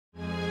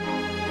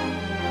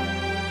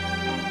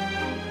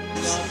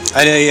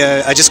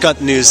I just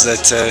got news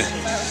that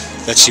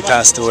that she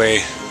passed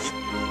away.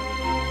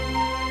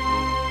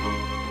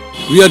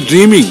 We are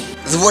dreaming.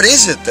 What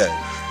is it then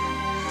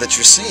that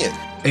you're seeing?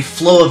 A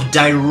flow of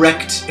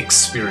direct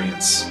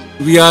experience.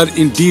 We are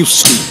in deep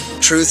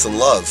sleep, Truth and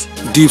love.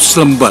 deep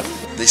slumber.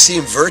 They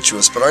seem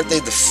virtuous, but aren't they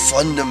the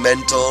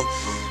fundamental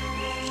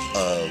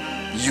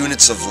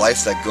units of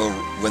life that go,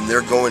 when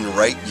they're going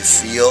right, you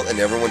feel, and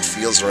everyone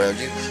feels around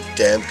you,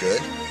 damn good?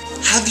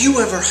 Have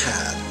you ever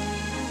had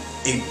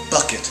a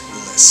bucket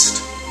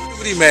list?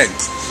 Every man,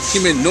 he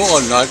may know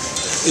or not,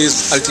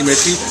 is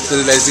ultimately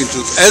realizing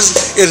truth as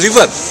a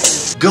river.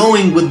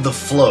 Going with the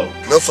flow.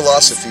 No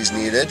philosophies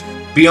needed.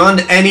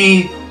 Beyond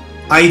any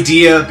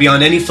idea,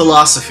 beyond any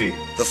philosophy.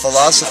 The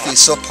philosophy is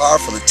so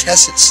powerful, it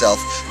tests itself,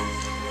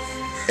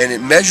 and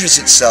it measures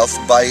itself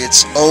by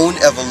its own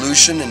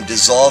evolution and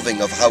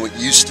dissolving of how it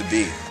used to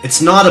be.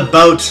 It's not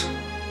about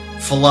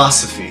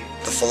philosophy.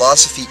 The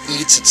philosophy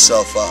eats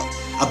itself up.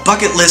 A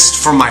bucket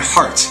list for my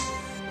heart.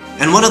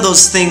 And one of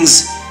those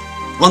things,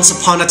 once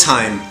upon a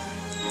time,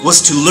 was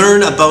to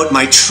learn about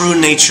my true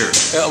nature.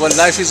 Our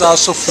life is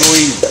also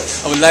flowing.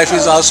 Our life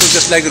is also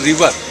just like a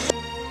river.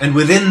 And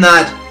within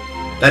that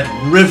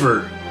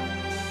river,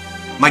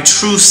 My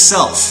true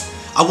self.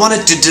 I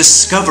wanted to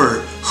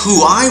discover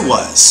who I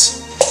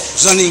was.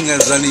 Running and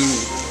running.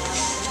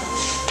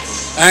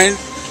 And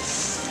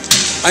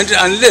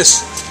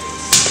unless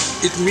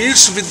it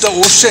meets with the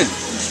ocean,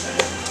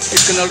 it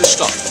cannot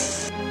stop.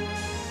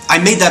 I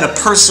made that a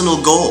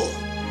personal goal.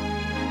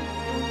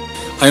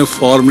 I am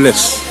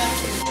formless.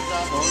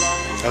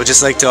 I would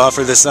just like to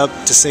offer this up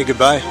to say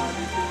goodbye.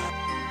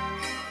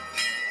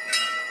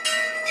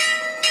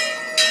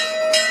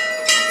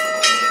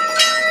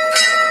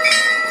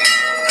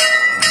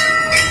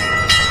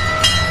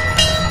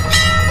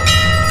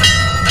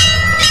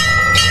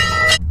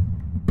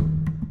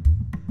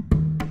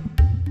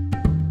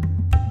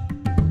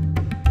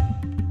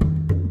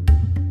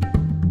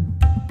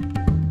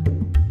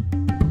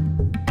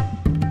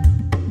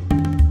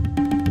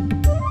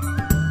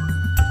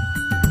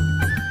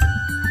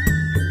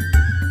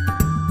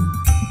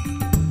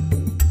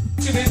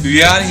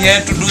 We are here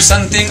to do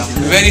something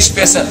very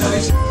special.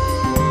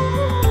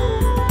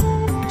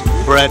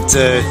 We're at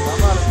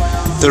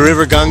the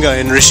River Ganga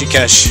in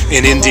Rishikesh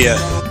in India.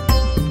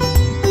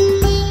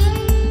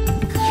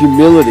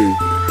 Humility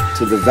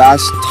to the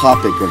vast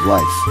topic of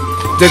life.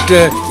 That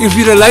if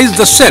we realize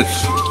the self,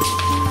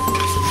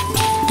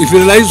 if we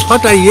realize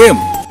what I am,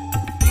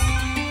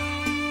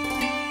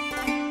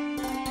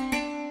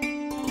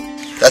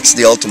 That's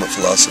the ultimate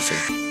philosophy.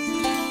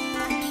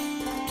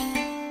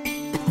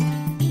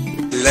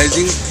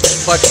 realizing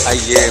what I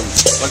am,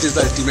 what is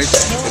the ultimate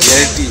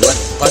reality,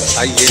 what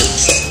I am,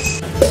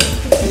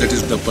 that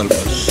is the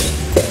purpose.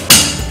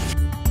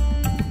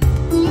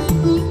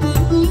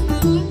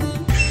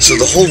 So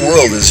the whole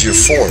world is your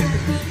form.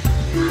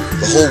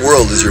 The whole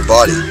world is your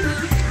body.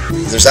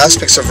 There's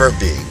aspects of our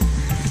being.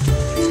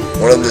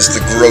 One of them is the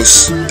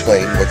gross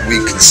plane, what we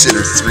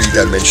consider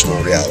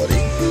three-dimensional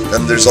reality.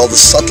 Then there's all the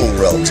subtle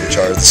realms, which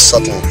are the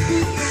subtle,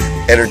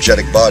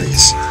 energetic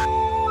bodies.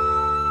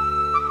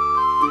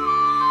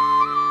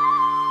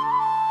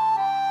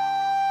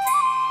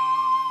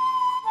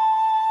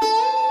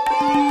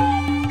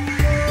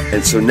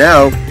 And so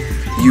now,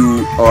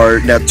 you are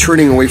now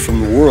turning away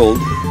from the world,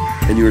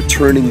 and you are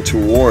turning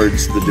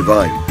towards the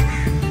divine.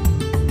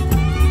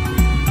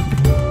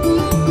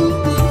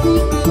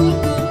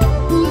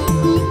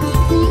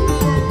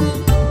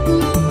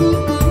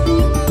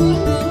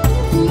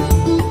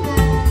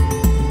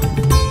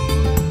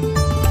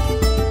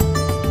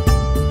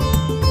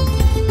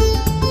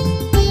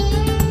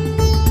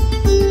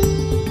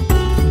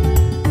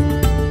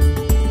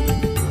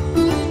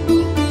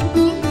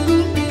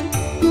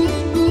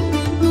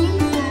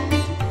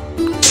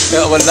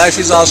 Our life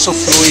is also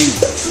flowing.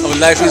 Our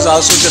life is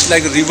also just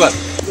like a river.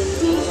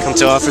 Come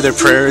to offer their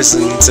prayers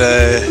and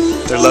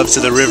their love to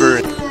the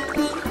river.